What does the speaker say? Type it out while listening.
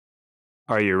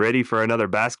Are you ready for another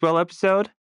basketball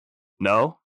episode?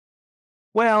 No?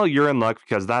 Well, you're in luck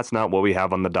because that's not what we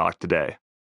have on the dock today.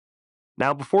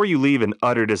 Now, before you leave in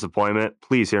utter disappointment,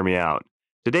 please hear me out.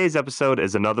 Today's episode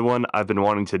is another one I've been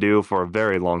wanting to do for a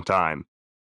very long time.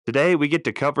 Today, we get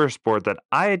to cover a sport that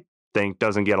I think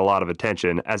doesn't get a lot of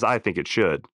attention as I think it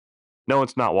should. No,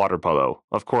 it's not water polo.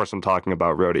 Of course, I'm talking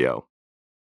about rodeo.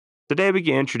 Today, we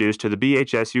get introduced to the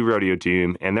BHSU rodeo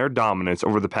team and their dominance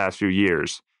over the past few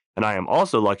years. And I am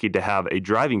also lucky to have a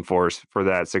driving force for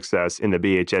that success in the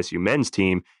BHSU men's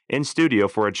team in studio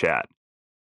for a chat.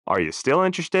 Are you still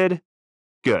interested?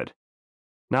 Good.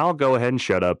 Now I'll go ahead and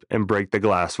shut up and break the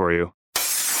glass for you.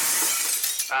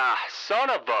 Ah, son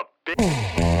of a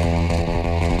bitch.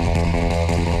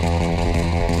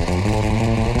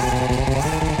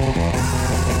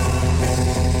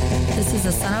 This is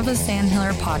the Son of a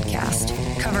Sandhiller podcast,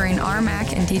 covering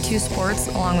RMAC and D2 sports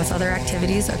along with other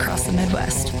activities across the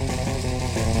Midwest.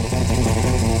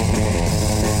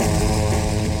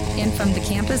 And from the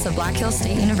campus of Black Hills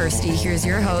State University, here's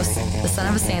your host, the Son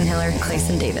of a Sandhiller,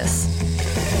 Clayson Davis.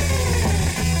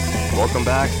 Welcome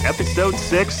back. Episode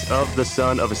 6 of the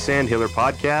Son of a Sandhiller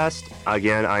podcast.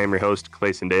 Again, I am your host,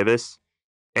 Clayson Davis.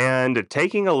 And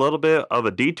taking a little bit of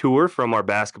a detour from our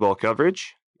basketball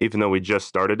coverage, even though we just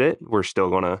started it, we're still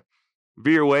going to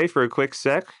veer away for a quick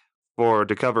sec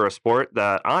to cover a sport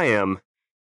that I am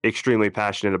extremely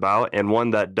passionate about and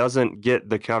one that doesn't get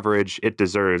the coverage it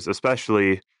deserves,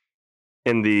 especially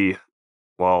in there's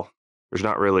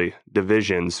not really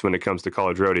divisions when it comes to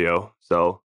college rodeo.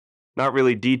 So not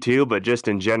really D2, but just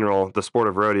in general, the sport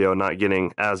of rodeo not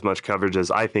getting as much coverage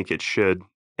as I think it should.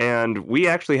 And we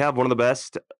actually have one of the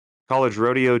best college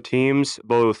rodeo teams,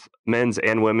 both men's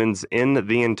and women's, in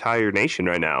the entire nation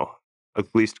right now. At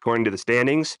least according to the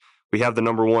standings, we have the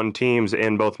number one teams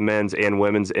in both men's and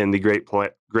women's in the Great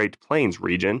Plains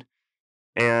region.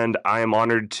 And I am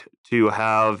honored to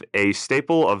have a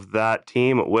staple of that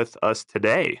team with us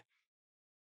today.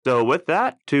 So with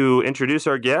that, to introduce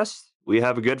our guest, we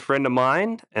have a good friend of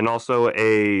mine and also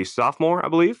a sophomore, I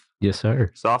believe. Yes,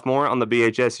 sir. Sophomore on the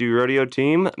BHSU rodeo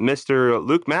team, Mr.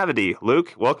 Luke Mavity.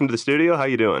 Luke, welcome to the studio. How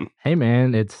you doing? Hey,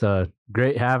 man, it's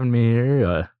great having me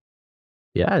here.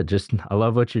 I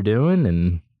love what you're doing,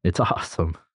 and it's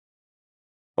awesome.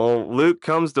 Well, Luke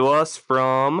comes to us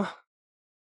from...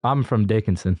 I'm from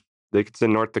Dickinson,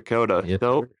 North Dakota. Yes,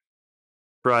 So, sir.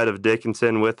 pride of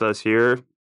Dickinson with us here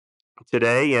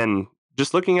today. And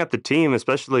just looking at the team,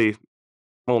 especially,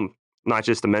 well, not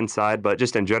just the men's side, but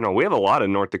just in general, we have a lot of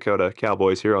North Dakota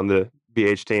Cowboys here on the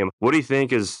BH team. What do you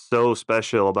think is so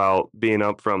special about being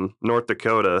up from North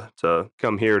Dakota to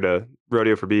come here to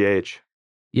rodeo for BH?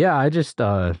 Yeah, I just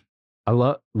I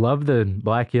love the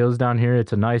Black Hills down here.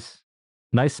 It's a nice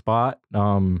spot.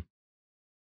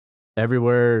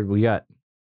 Everywhere we got,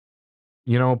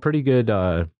 pretty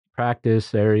good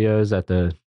practice areas at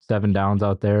the 7 Downs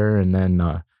out there, and then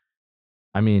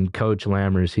Coach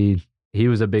Lammers, he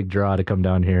was a big draw to come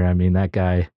down here. I mean, that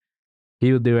guy,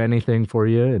 he would do anything for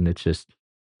you, and it's just,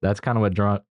 that's kind of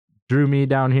what drew me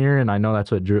down here, and I know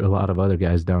that's what drew a lot of other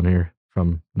guys down here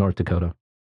from North Dakota.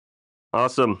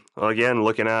 Awesome. Well, again,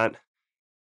 looking at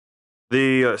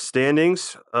the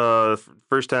standings,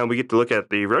 first time we get to look at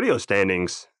the rodeo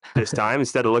standings this time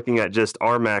instead of looking at just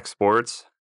RMAC sports.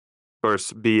 Of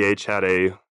course, BH had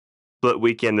a split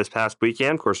weekend this past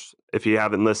weekend. Of course, if you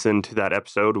haven't listened to that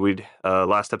episode,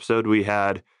 last episode we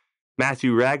had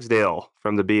Matthew Ragsdale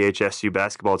from the BHSU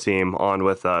basketball team on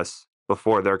with us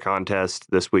before their contest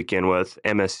this weekend with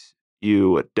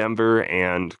MSU Denver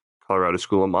and Colorado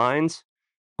School of Mines.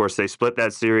 Of course, they split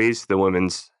that series. The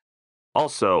women's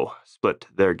also split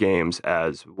their games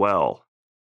as well.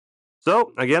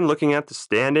 So, again, looking at the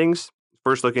standings,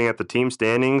 first looking at the team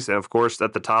standings, and of course,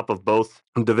 at the top of both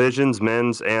divisions,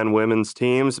 men's and women's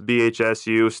teams,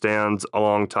 BHSU stands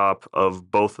along top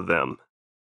of both of them.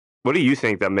 What do you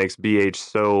think that makes BH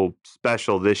so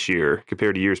special this year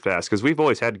compared to years past? Because we've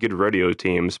always had good rodeo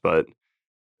teams, but it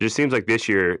just seems like this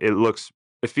year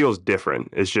it feels different.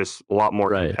 It's just a lot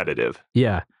more competitive.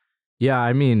 Yeah. Yeah,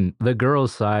 I mean, the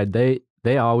girls' side, they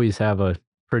always have a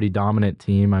pretty dominant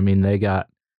team. I mean, they got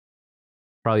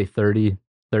probably 30,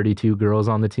 32 girls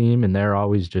on the team, and they're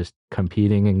always just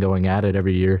competing and going at it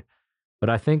every year.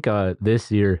 But I think this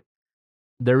year,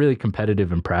 they're really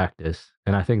competitive in practice,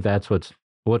 and I think that's what's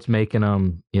making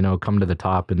them, come to the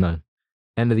top in the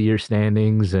end of the year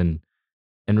standings and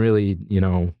really,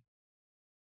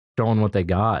 showing what they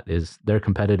got is they're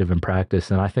competitive in practice.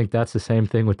 And I think that's the same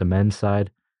thing with the men's side.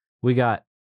 We got,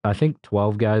 I think,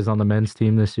 12 guys on the men's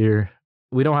team this year.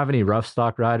 We don't have any rough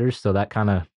stock riders, so that kind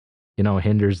of,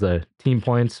 hinders the team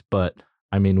points. But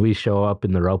I mean, we show up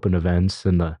in the roping events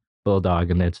and the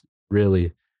bulldog, and it's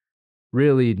really,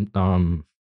 really, I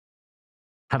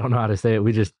don't know how to say it.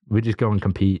 We just go and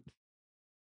compete.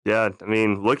 Yeah, I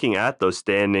mean, looking at those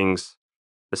standings,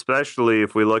 especially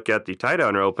if we look at the tie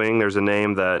down roping, there's a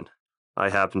name that I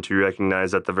happen to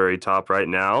recognize at the very top right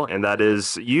now, and that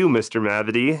is you, Mr.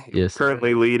 Mavity, Yes.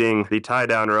 currently leading the tie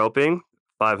down roping,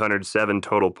 507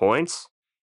 total points.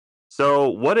 So,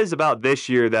 what is about this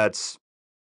year that's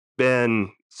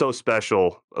been so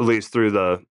special, at least through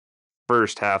the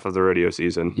first half of the rodeo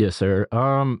season? Yes, sir.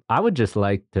 I would just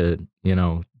like to,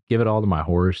 give it all to my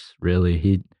horse,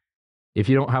 really. If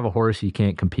you don't have a horse, you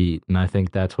can't compete. And I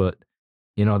think that's what,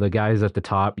 the guys at the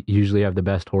top usually have the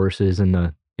best horses in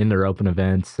their open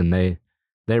events, and they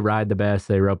ride the best,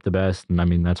 they rope the best. And I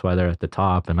mean, that's why they're at the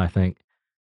top. And I think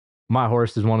my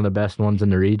horse is one of the best ones in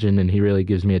the region, and he really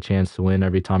gives me a chance to win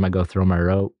every time I go throw my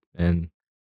rope. And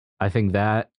I think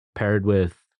that paired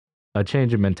with a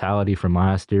change of mentality from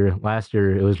last year. Last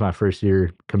year, it was my first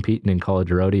year competing in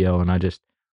college rodeo, and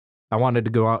I wanted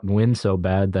to go out and win so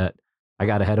bad that I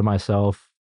got ahead of myself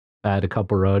at a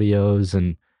couple rodeos,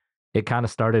 and it kind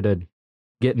of started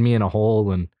getting me in a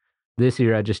hole. And this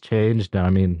year, I just changed. I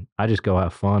mean, I just go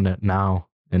have fun now,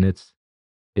 and it's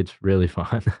really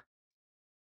fun.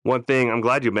 One thing, I'm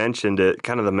glad you mentioned it,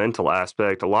 kind of the mental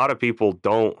aspect. A lot of people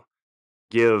don't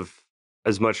give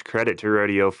as much credit to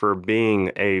rodeo for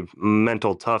being a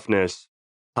mental toughness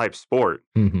type sport.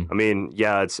 Mhm. I mean,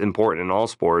 yeah, it's important in all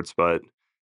sports, but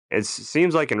it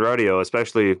seems like in rodeo,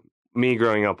 especially me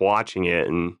growing up watching it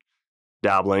and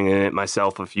dabbling in it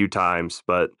myself a few times,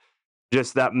 but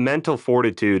just that mental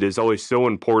fortitude is always so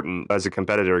important as a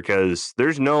competitor because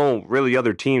there's no really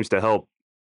other teams to help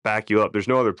back you up. There's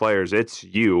no other players. It's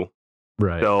you.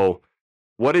 Right. So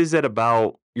what is it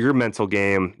about your mental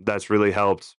game that's really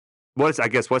helped? What's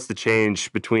the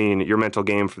change between your mental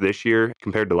game for this year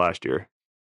compared to last year?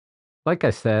 Like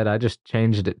I said, I just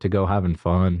changed it to go having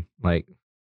fun. Like,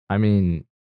 I mean,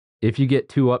 if you get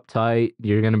too uptight,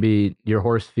 your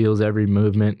horse feels every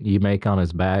movement you make on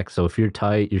his back. So if you're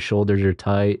tight, your shoulders are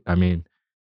tight. I mean,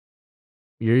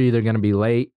 you're either going to be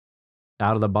late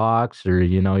out of the box, or,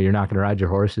 you're not going to ride your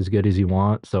horse as good as you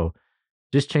want. So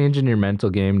just changing your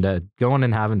mental game to going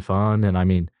and having fun. And I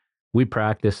mean, we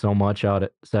practice so much out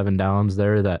at Seven Downs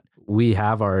there that we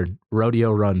have our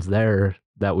rodeo runs there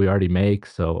that we already make.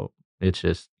 So it's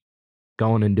just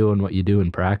going and doing what you do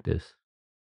in practice.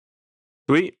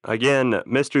 Sweet. Again,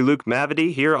 Mr. Luke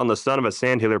Mavity here on the Son of a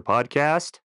Sandhealer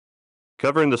podcast,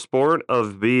 covering the sport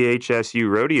of BHSU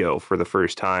rodeo for the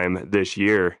first time this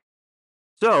year.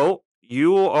 So,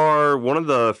 you are one of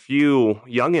the few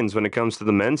youngins when it comes to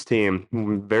the men's team,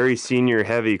 very senior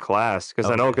heavy class. Because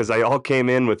I know, because they all came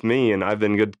in with me, and I've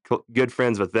been good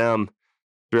friends with them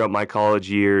throughout my college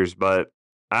years. But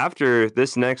after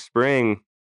this next spring,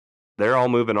 they're all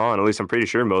moving on. At least I'm pretty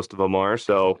sure most of them are.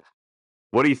 So,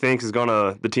 what do you think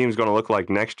the team's gonna look like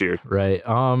next year? Right.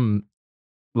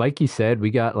 Like you said, we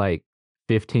got like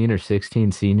 15 or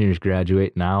 16 seniors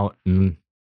graduating out, and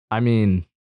I mean,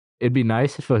 it'd be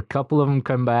nice if a couple of them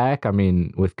come back. I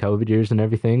mean, with COVID years and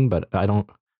everything, but I know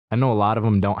a lot of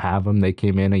them don't have them. They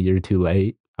came in a year too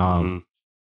late.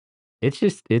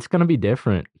 It's going to be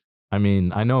different. I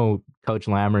mean, I know Coach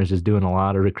Lammers is doing a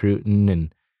lot of recruiting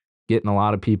and getting a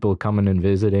lot of people coming and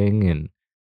visiting,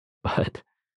 but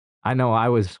I know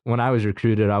when I was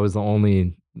recruited, I was the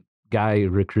only guy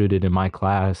recruited in my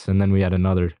class, and then we had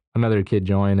another kid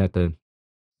join at the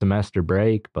semester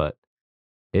break, but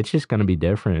it's just going to be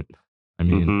different. I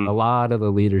mean, a lot of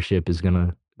the leadership is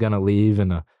going to leave,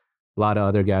 and a lot of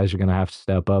other guys are going to have to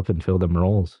step up and fill them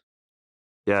roles.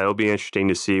 Yeah, it'll be interesting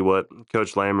to see what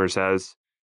Coach Lammers has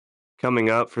coming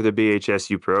up for the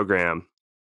BHSU program.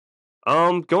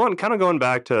 Going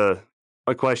back to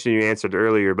a question you answered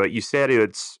earlier, but you said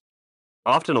it's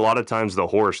often a lot of times the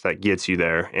horse that gets you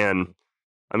there. And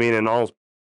I mean, in all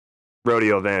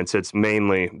rodeo events, it's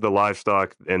mainly the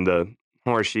livestock and the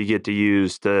horse you get to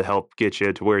use to help get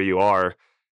you to where you are.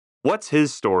 What's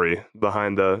his story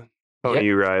behind the pony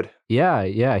you ride?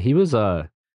 Yeah. He was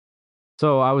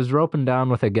so I was roping down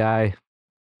with a guy,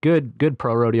 good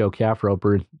pro rodeo calf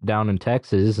roper down in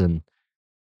Texas, and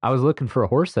I was looking for a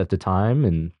horse at the time,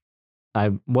 and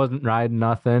I wasn't riding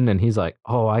nothing, and he's like,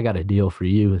 "Oh, I got a deal for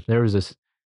you." There was this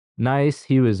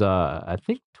he was I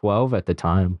think 12 at the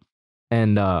time,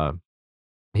 and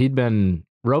he'd been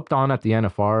roped on at the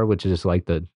NFR, which is like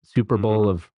the Super Bowl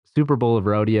of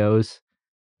rodeos,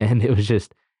 and it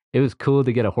was cool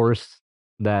to get a horse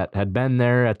that had been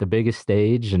there at the biggest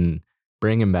stage and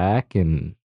bring him back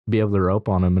and be able to rope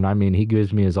on him. And I mean, he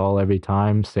gives me his all every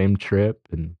time, same trip,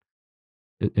 and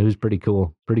it was pretty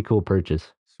cool. Pretty cool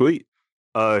purchase. Sweet.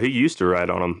 He used to ride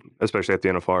on them, especially at the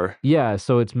NFR. Yeah,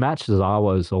 so it's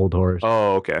Matsuzawa's old horse.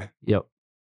 Oh, okay. Yep.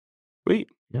 Sweet.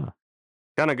 Yeah.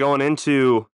 Kind of going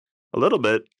into a little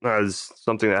bit as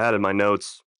something that I had in my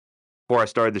notes before I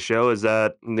started the show is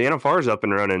that the NFR is up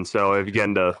and running. So if you're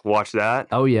getting to watch that.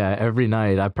 Oh yeah, every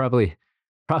night. I probably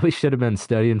should have been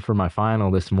studying for my final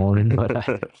this morning, but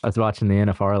I was watching the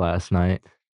NFR last night.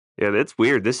 Yeah, it's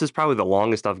weird. This is probably the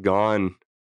longest I've gone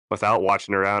without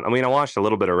watching around. I mean, I watched a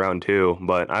little bit around too,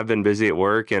 but I've been busy at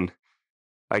work and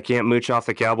I can't mooch off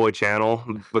the Cowboy Channel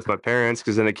with my parents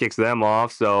because then it kicks them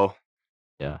off. So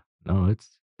Yeah. No,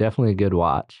 it's definitely a good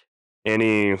watch.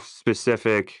 any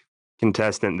specific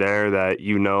contestant there that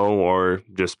you know or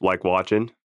just like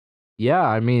watching? Yeah,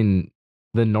 I mean,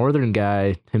 the northern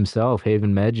guy himself,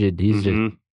 Haven Medjid, he's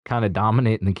just kind of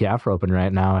dominating the calf roping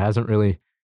right now. Hasn't really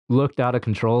looked out of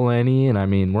control any. And I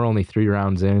mean, we're only 3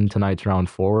 rounds in. Tonight's round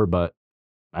 4, but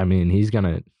I mean,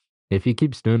 if he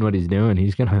keeps doing what he's doing,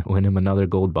 he's gonna win him another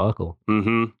gold buckle.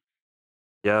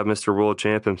 Yeah, Mr. World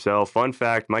Champ himself. Fun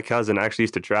fact, my cousin actually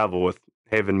used to travel with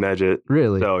Haven Medjid.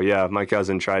 Really? So yeah, my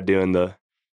cousin tried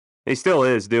he still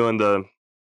is doing the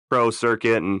pro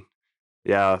circuit and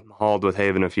yeah, hauled with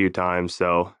Haven a few times.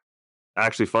 So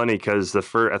actually funny because I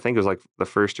think it was like the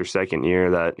first or second year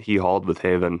that he hauled with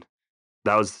Haven.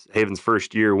 That was Haven's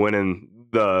first year winning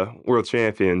the world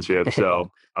championship.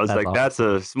 So I was That's like, awesome. that's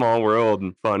a small world.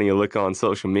 And funny, you look on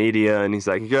social media and he's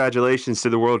like, congratulations to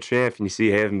the world champ. And you see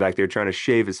Haven back there trying to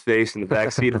shave his face in the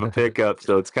back seat of a pickup.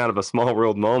 So it's kind of a small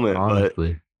world moment.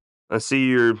 Honestly. But I see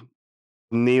your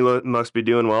knee must be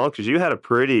doing well because you had a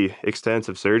pretty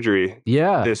extensive surgery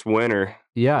Yeah. this winter.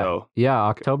 Yeah. So Yeah.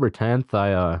 October 10th,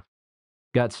 I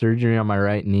got surgery on my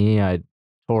right knee. I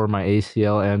tore my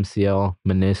ACL, MCL,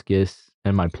 meniscus,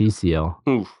 and my PCL.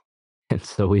 oof. And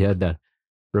so we had to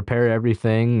repair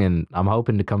everything. And I'm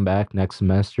hoping to come back next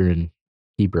semester and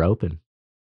keep roping.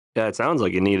 Yeah, it sounds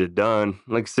like you need it done.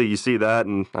 Like, so you see that,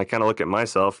 and I kind of look at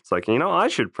myself. It's like, I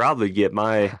should probably get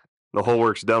the whole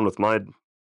works done with my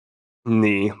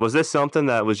knee. Was this something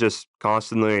that was just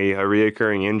constantly a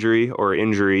reoccurring injury or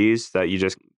injuries that you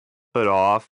just put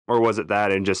off? Or was it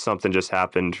that and just something just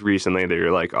happened recently that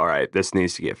you're like, all right, this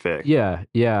needs to get fixed? Yeah.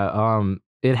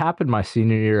 It happened my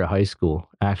senior year of high school,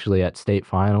 actually, at state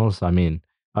finals. I mean,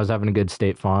 I was having a good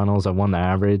state finals. I won the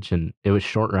average, and it was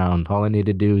short round. All I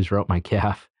needed to do was rope my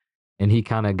calf, and he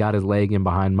kind of got his leg in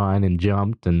behind mine and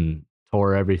jumped and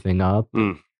tore everything up.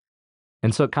 And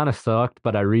so it kind of sucked,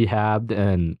 but I rehabbed,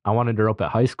 and I wanted to rope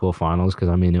at high school finals because,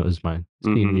 I mean, it was my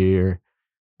senior year.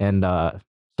 And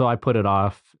so I put it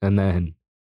off, and then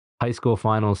high school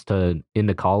finals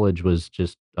into college was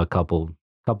just a couple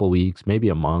weeks, maybe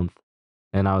a month.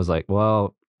 And I was like,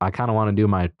 well, I kind of want to do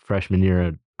my freshman year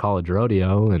at college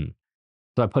rodeo. And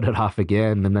so I put it off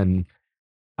again. And then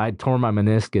I tore my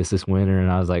meniscus this winter, and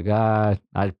I was like, I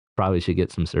probably should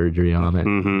get some surgery on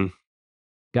it.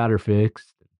 Got her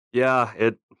fixed. Yeah,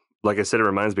 like I said, it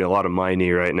reminds me a lot of my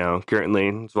knee right now.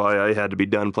 Currently, that's why I had to be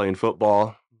done playing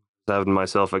football. Having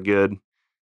myself a good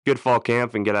fall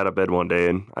camp and get out of bed one day,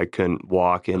 and I couldn't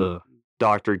walk. And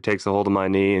doctor takes a hold of my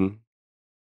knee and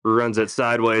runs it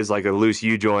sideways like a loose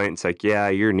U joint. It's like, yeah,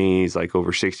 your knee's like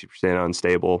over 60%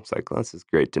 unstable. It's like, well, this is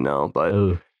great to know.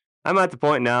 But I'm at the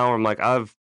point now where I'm like,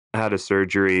 I've had a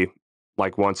surgery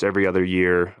like once every other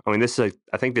year. I mean,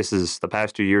 I think this is the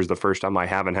past 2 years, the first time I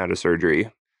haven't had a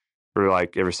surgery for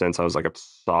like ever since I was like a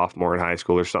sophomore in high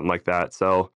school or something like that.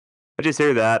 So I just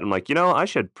hear that. I'm like, I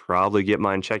should probably get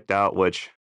mine checked out, which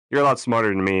you're a lot smarter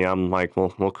than me. I'm like, we'll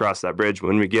cross that bridge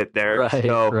when we get there. Right.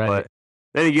 But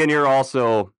then again, you're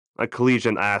also a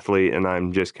collegiate athlete, and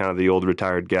I'm just kind of the old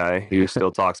retired guy who still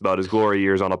talks about his glory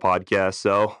years on a podcast.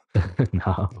 So,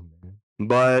 No.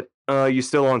 But you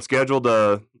still on schedule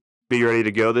to be ready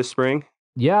to go this spring?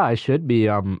 Yeah, I should be.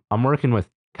 I'm working with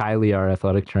Kylie, our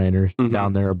athletic trainer,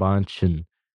 down there a bunch, and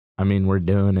I mean, we're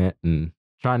doing it and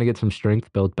trying to get some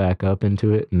strength built back up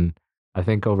into it. And I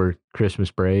think over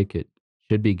Christmas break, it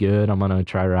should be good. I'm gonna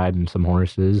try riding some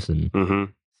horses and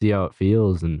see how it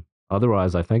feels. And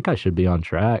otherwise, I think I should be on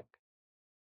track.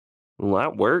 Well,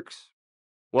 that works.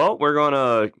 Well, we're going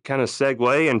to kind of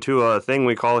segue into a thing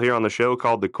we call here on the show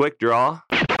called the Quick Draw.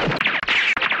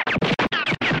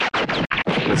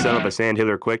 The Son of a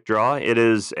Sandhiller Quick Draw. It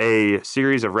is a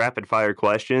series of rapid-fire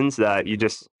questions that you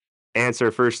just answer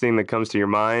first thing that comes to your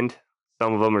mind.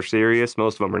 Some of them are serious.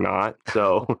 Most of them are not.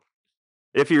 So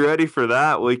if you're ready for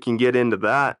that, we can get into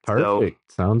that.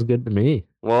 Perfect. Sounds good to me.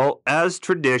 Well, as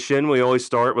tradition, we always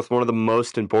start with one of the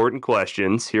most important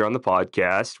questions here on the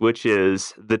podcast, which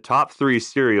is the top 3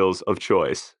 cereals of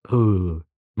choice. Ooh,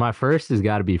 My first has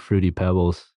got to be Fruity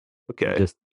Pebbles. Okay.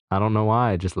 Just I don't know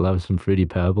why. I just love some Fruity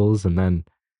Pebbles, and then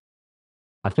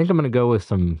I think I'm gonna go with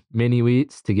some mini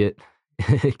wheats to get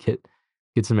get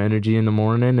get some energy in the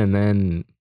morning, and then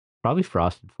probably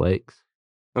Frosted Flakes.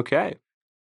 Okay.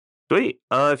 Sweet.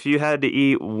 If you had to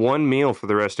eat one meal for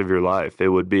the rest of your life, it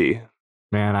would be.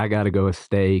 Man, I gotta go with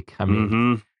steak. I mean,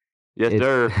 Mm-hmm. Yes, it's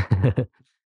sir.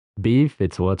 beef.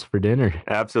 It's what's for dinner.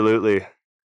 Absolutely.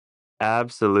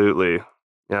 Absolutely.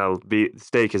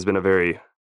 Steak has been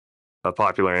a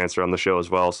popular answer on the show as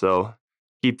well. So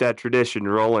keep that tradition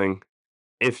rolling.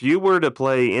 If you were to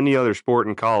play any other sport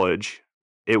in college,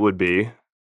 it would be.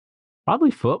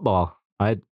 Probably football.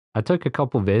 I took a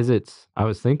couple visits. I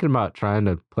was thinking about trying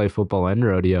to play football and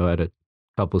rodeo at a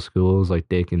couple schools like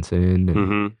Dickinson,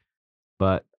 Mm-hmm.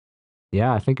 but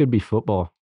yeah, I think it'd be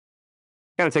football.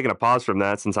 Kind of taking a pause from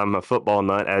that since I'm a football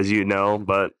nut, as you know.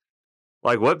 But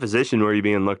like, what position were you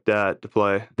being looked at to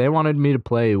play? They wanted me to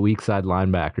play weak side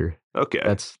linebacker. Okay.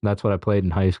 That's what I played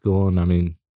in high school, and I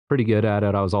mean, pretty good at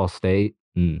it. I was all state,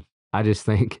 and I just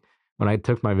think when I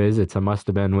took my visits, I must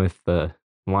have been with the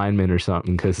linemen or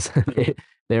something because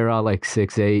they were all like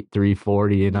 6'8",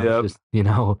 340, and I Yep. was just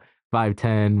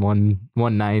 5'10",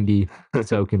 190,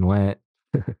 soaking wet.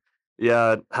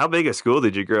 Yeah. How big a school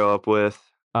did you grow up with?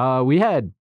 We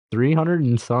had 300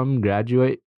 and some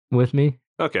graduate with me,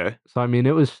 Okay. so I mean,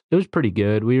 it was pretty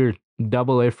good. We were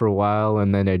double A for a while,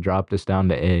 and then they dropped us down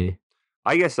to A.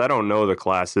 I guess I don't know the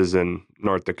classes in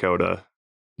North Dakota.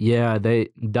 Yeah, they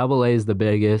double A is the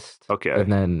biggest. Okay.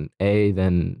 And then A,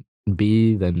 then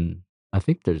B, then I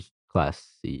think there's class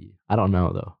C. I don't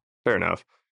know though. Fair enough.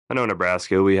 I know in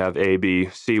Nebraska we have A, B,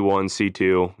 C1,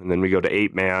 C2, and then we go to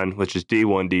 8-man, which is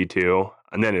D1, D2.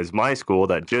 And then is my school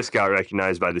that just got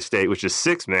recognized by the state, which is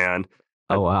 6-man,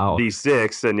 Oh wow.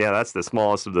 D6. And yeah, that's the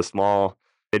smallest of the small.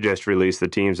 They just released the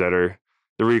teams that are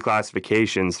the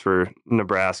reclassifications for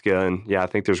Nebraska. And yeah, I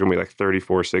think there's going to be like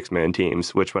 34 6-man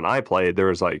teams, which when I played, there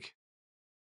was like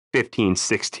 15,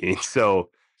 16. So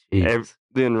Jeez.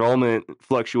 the enrollment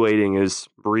fluctuating is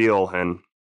real.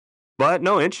 But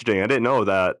no, interesting. I didn't know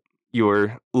that you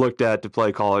were looked at to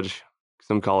play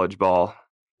some college ball.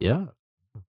 Yeah.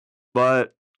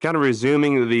 But kind of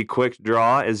resuming the quick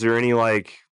draw, is there any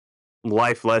like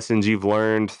life lessons you've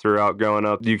learned throughout growing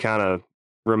up? Do you kind of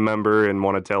remember and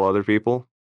want to tell other people?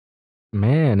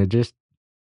 Man, it just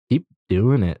keep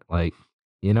doing it. Like,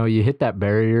 you hit that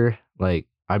barrier. Like,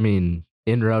 I mean,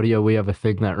 in rodeo we have a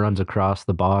thing that runs across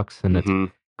the box and it's Hmm.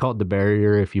 called the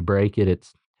barrier. If you break it,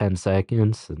 it's 10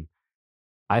 seconds. And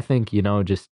I think,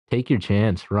 just take your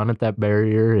chance, run at that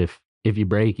barrier. If you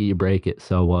break it, you break it.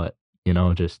 So what?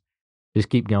 Just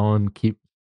keep going, keep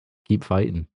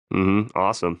fighting.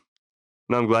 Awesome.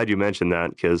 No, I'm glad you mentioned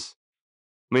that because,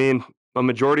 I mean, a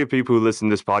majority of people who listen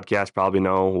to this podcast probably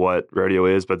know what rodeo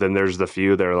is, but then there's the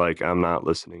few that are like, I'm not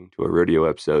listening to a rodeo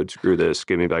episode. Screw this.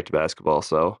 Get me back to basketball.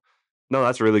 So, no,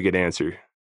 that's a really good answer.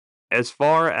 As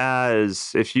far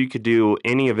as if you could do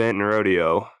any event in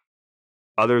rodeo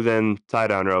other than tie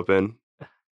down roping,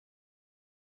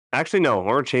 actually, no,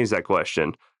 we're going to change that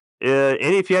question.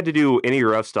 If you had to do any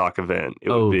rough stock event, it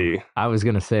would be. I was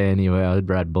gonna say anyway, I would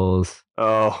ride bulls.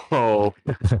 Oh,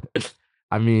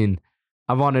 I mean,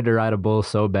 I wanted to ride a bull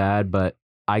so bad, but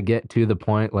I get to the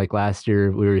point like last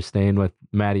year we were staying with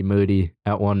Maddie Moody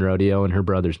at one rodeo and her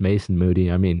brother's Mason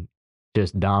Moody. I mean,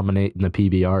 just dominating the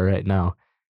PBR right now.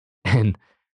 And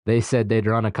they said they'd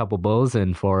run a couple bulls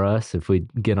in for us if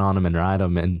we'd get on them and ride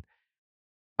them. And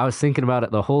I was thinking about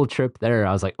it the whole trip there.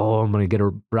 I was like, oh, I'm going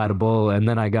to ride a bull. And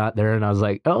then I got there and I was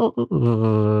like,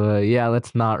 oh, yeah,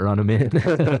 let's not run them in.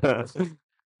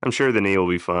 I'm sure the knee will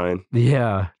be fine.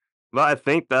 Yeah. But I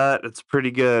think that it's a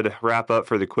pretty good wrap up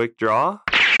for the quick draw.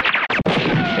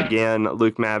 Again,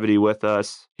 Luke Mavity with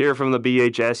us here from the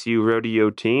BHSU rodeo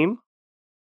team.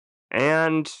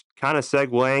 And kind of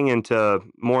segueing into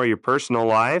more of your personal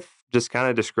life, just kind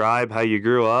of describe how you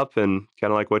grew up and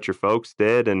kind of like what your folks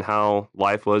did and how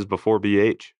life was before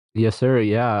BH. Yes, sir.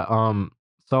 Yeah.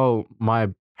 So my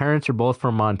parents are both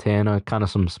from Montana, kind of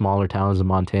some smaller towns in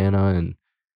Montana,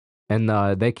 and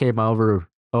they came over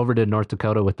to North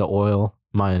Dakota with the oil.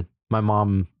 My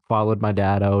mom followed my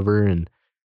dad over, and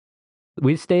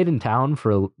we stayed in town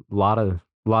for a lot of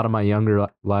my younger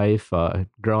life.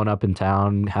 Growing up in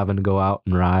town, having to go out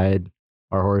and ride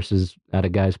our horses at a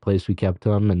guy's place, we kept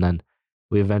them, and then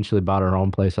we eventually bought our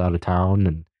own place out of town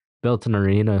and built an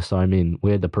arena. So I mean,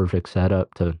 we had the perfect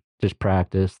setup to just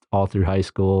practice all through high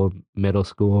school, middle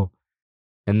school,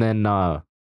 and then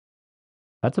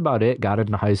that's about it. Got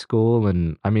into high school,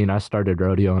 and I mean, I started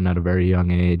rodeoing at a very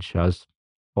young age. I was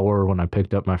 4 when I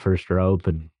picked up my first rope,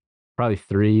 and probably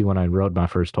 3 when I rode my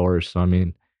first horse. So I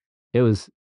mean, it's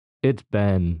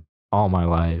been all my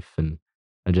life, and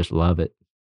I just love it.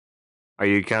 Are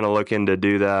you kind of looking to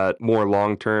do that more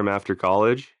long term after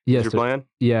college? Is Yes, your sir. plan?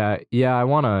 Yeah. I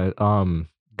want to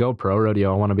go pro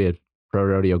rodeo. I want to be a pro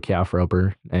rodeo calf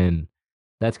roper, and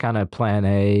that's kind of plan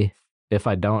A. If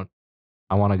I don't,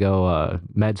 I want to go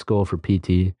med school for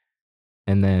PT,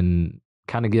 and then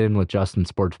kind of get in with Justin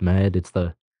Sports Med. It's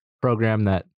the program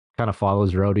that kind of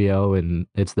follows rodeo, and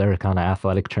it's their kind of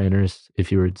athletic trainers,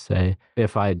 if you would say.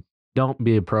 If I don't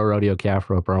be a pro rodeo calf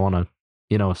roper, I want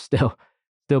to,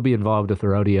 still be involved with the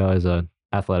rodeo as a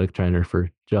athletic trainer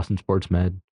for Justin Sports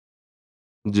Med.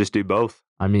 Just do both.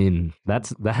 I mean,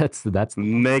 that's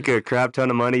Make a crap ton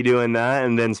of money doing that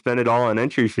and then spend it all on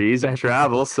entry fees and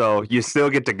travel. So you still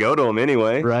get to go to them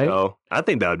anyway. Right. So I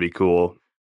think that would be cool.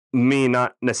 Me,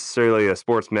 not necessarily a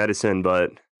sports medicine,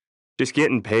 but just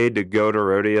getting paid to go to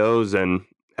rodeos and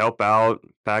help out,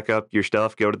 pack up your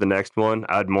stuff, go to the next one.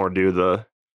 I'd more do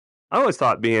I always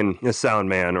thought being a sound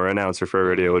man or announcer for a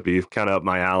rodeo would be kind of up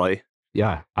my alley.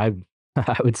 yeah, I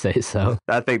I would say so.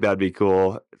 I think that'd be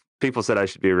cool. People said I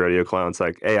should be a rodeo clown. It's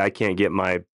like, hey, I can't get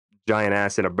my giant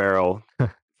ass in a barrel,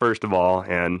 first of all,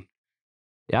 and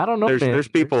Yeah, I don't know. there's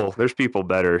people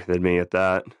better than me at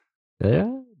that.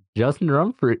 Yeah, Justin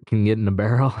Rumford can get in a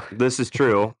barrel. This is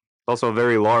true. Also a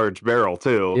very large barrel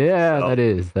too. Yeah, So- that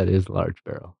is a large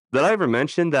barrel. Did I ever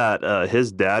mention that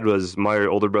his dad was my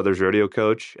older brother's rodeo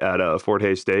coach at Fort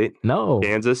Hays State, No,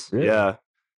 Kansas? really? Yeah.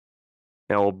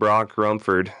 And old Bronk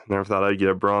Rumford. Never thought I'd get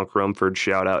a Bronk Rumford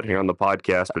shout out here on the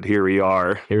podcast, but here we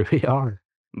are. here we are.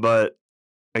 But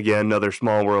again, another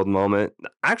small world moment.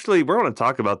 Actually, we're going to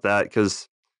talk about that because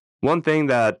one thing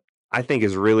that I think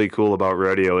is really cool about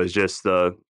rodeo is just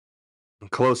the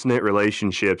close knit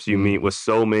relationships you meet with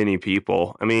so many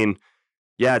people. I mean,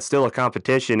 yeah, it's still a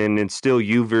competition and it's still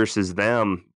you versus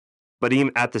them. But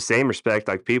even at the same respect,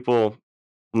 like people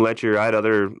let you ride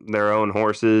their own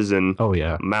horses and Oh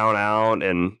yeah, mount out,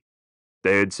 and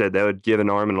they had said they would give an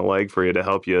arm and a leg for you to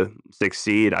help you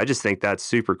succeed. I just think that's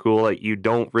super cool. Like you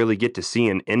don't really get to see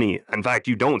in fact,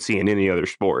 you don't see in any other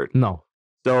sport. no,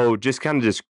 So just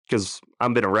because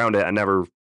I've been around it, I never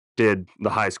did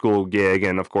the high school gig,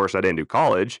 and of course I didn't do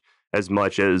college as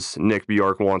much as Nick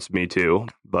Bjork wants me to.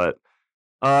 But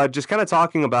just kind of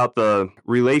talking about the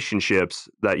relationships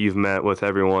that you've met with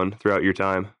everyone throughout your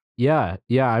time. yeah.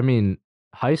 I mean,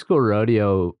 high school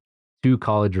rodeo to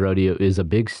college rodeo is a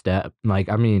big step. Like,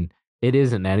 I mean, it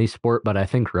isn't any sport, but I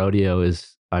think rodeo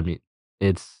is. I mean,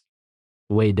 it's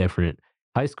way different.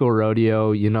 High school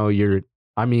rodeo,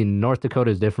 North Dakota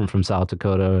is different from South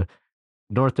Dakota.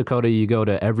 North Dakota, you go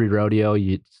to every rodeo,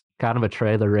 it's kind of a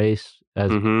trailer race,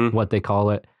 as Mm-hmm. what they call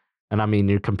it. And I mean,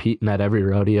 you're competing at every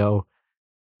rodeo.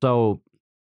 So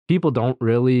people don't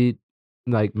really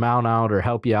like mount out or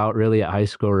help you out really at high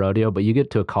school rodeo, but you get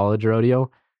to a college rodeo,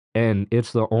 and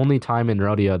it's the only time in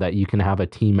rodeo that you can have a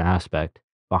team aspect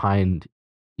behind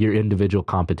your individual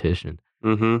competition,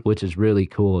 Mm-hmm. which is really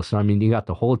cool. So, I mean, you got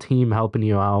the whole team helping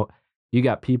you out. You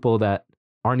got people that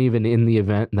aren't even in the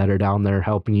event that are down there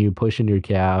helping you, pushing your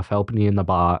calf, helping you in the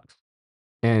box.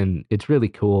 And it's really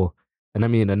cool. And I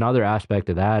mean, another aspect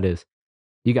of that is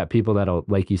you got people that'll,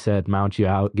 like you said, mount you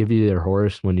out, give you their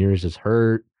horse when yours is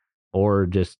hurt, or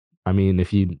just, I mean,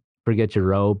 if you forget your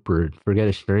rope or forget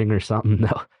a string or something,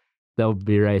 they'll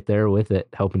be right there with it,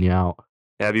 helping you out.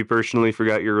 Have you personally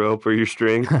forgot your rope or your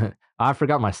string? I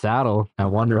forgot my saddle at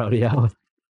one rodeo,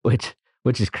 which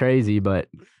is crazy, but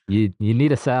you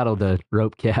need a saddle to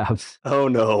rope calves. Oh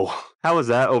no. How was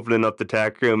that opening up the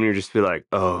tack room and you're just be like,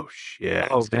 oh shit.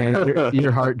 Oh man,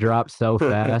 your heart drops so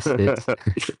fast.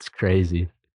 It's crazy.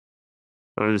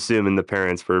 I'm assuming the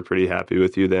parents were pretty happy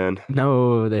with you then.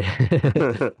 No, they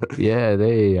yeah,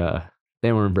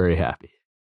 they weren't very happy.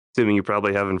 Assuming you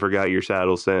probably haven't forgot your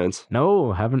saddle since.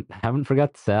 No, haven't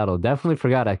forgot the saddle. Definitely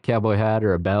forgot a cowboy hat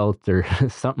or a belt or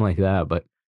something like that, but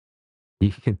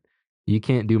you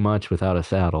can't do much without a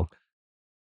saddle.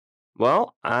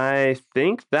 Well, I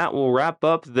think that will wrap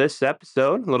up this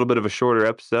episode. A little bit of a shorter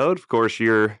episode. Of course,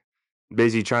 you're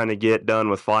busy trying to get done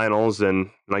with finals, and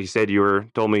like you said, you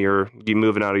told me you're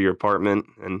moving out of your apartment,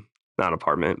 and not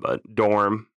apartment, but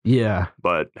dorm. Yeah.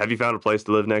 But have you found a place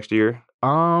to live next year?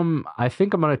 I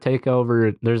think I'm gonna take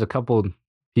over. There's a couple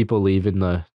people leaving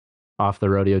off the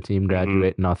rodeo team,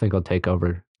 graduating. I think I'll take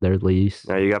over their lease.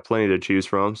 Now you got plenty to choose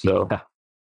from. So,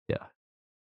 Yeah.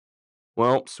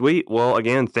 Well, sweet. Well,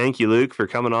 again, thank you, Luke, for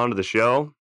coming on to the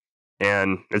show,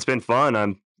 and it's been fun.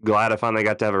 I'm glad I finally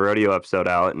got to have a rodeo episode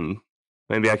out, and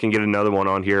maybe I can get another one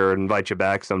on here or invite you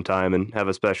back sometime and have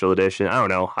a special edition. I don't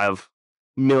know.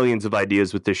 millions of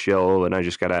ideas with this show, and I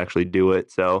just got to actually do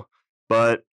it. So,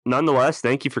 but nonetheless,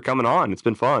 thank you for coming on. It's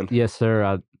been fun. Yes,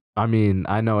 sir. I mean,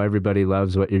 I know everybody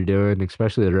loves what you're doing,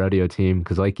 especially the rodeo team,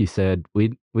 because like you said,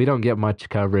 we don't get much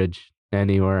coverage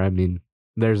anywhere. I mean,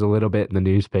 there's a little bit in the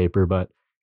newspaper, but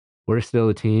we're still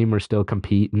a team. We're still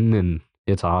competing, and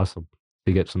it's awesome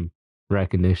to get some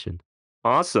recognition.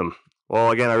 Awesome.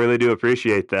 Well, again, I really do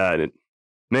appreciate that. It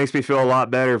makes me feel a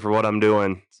lot better for what I'm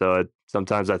doing. So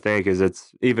sometimes I think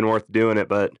it's even worth doing it,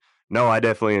 but no, I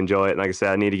definitely enjoy it. And like I said,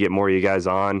 I need to get more of you guys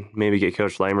on, maybe get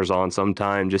Coach Lamers on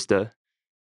sometime just to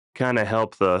kind of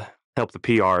help the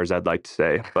PRs, I'd like to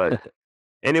say. But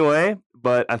anyway,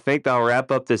 I think that'll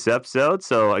wrap up this episode.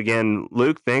 So again,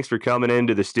 Luke, thanks for coming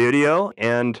into the studio,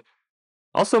 and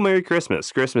also Merry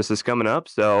Christmas. Christmas is coming up,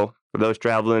 so for those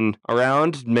traveling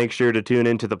around, make sure to tune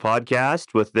into the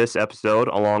podcast with this episode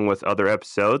along with other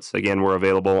episodes. Again, we're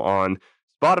available on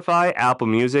Spotify, Apple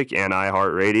Music, and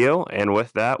iHeartRadio. And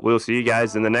with that, we'll see you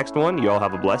guys in the next one. You all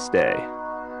have a blessed day.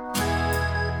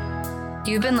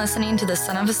 You've been listening to the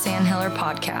Son of a Sandhiller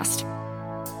podcast.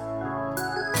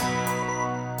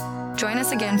 Join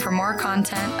us again for more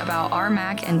content about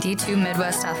RMAC and D2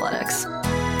 Midwest athletics.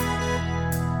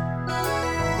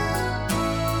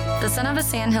 The Son of a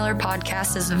Sandhiller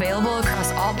podcast is available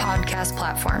across all podcast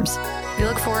platforms. We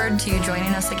look forward to you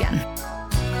joining us again.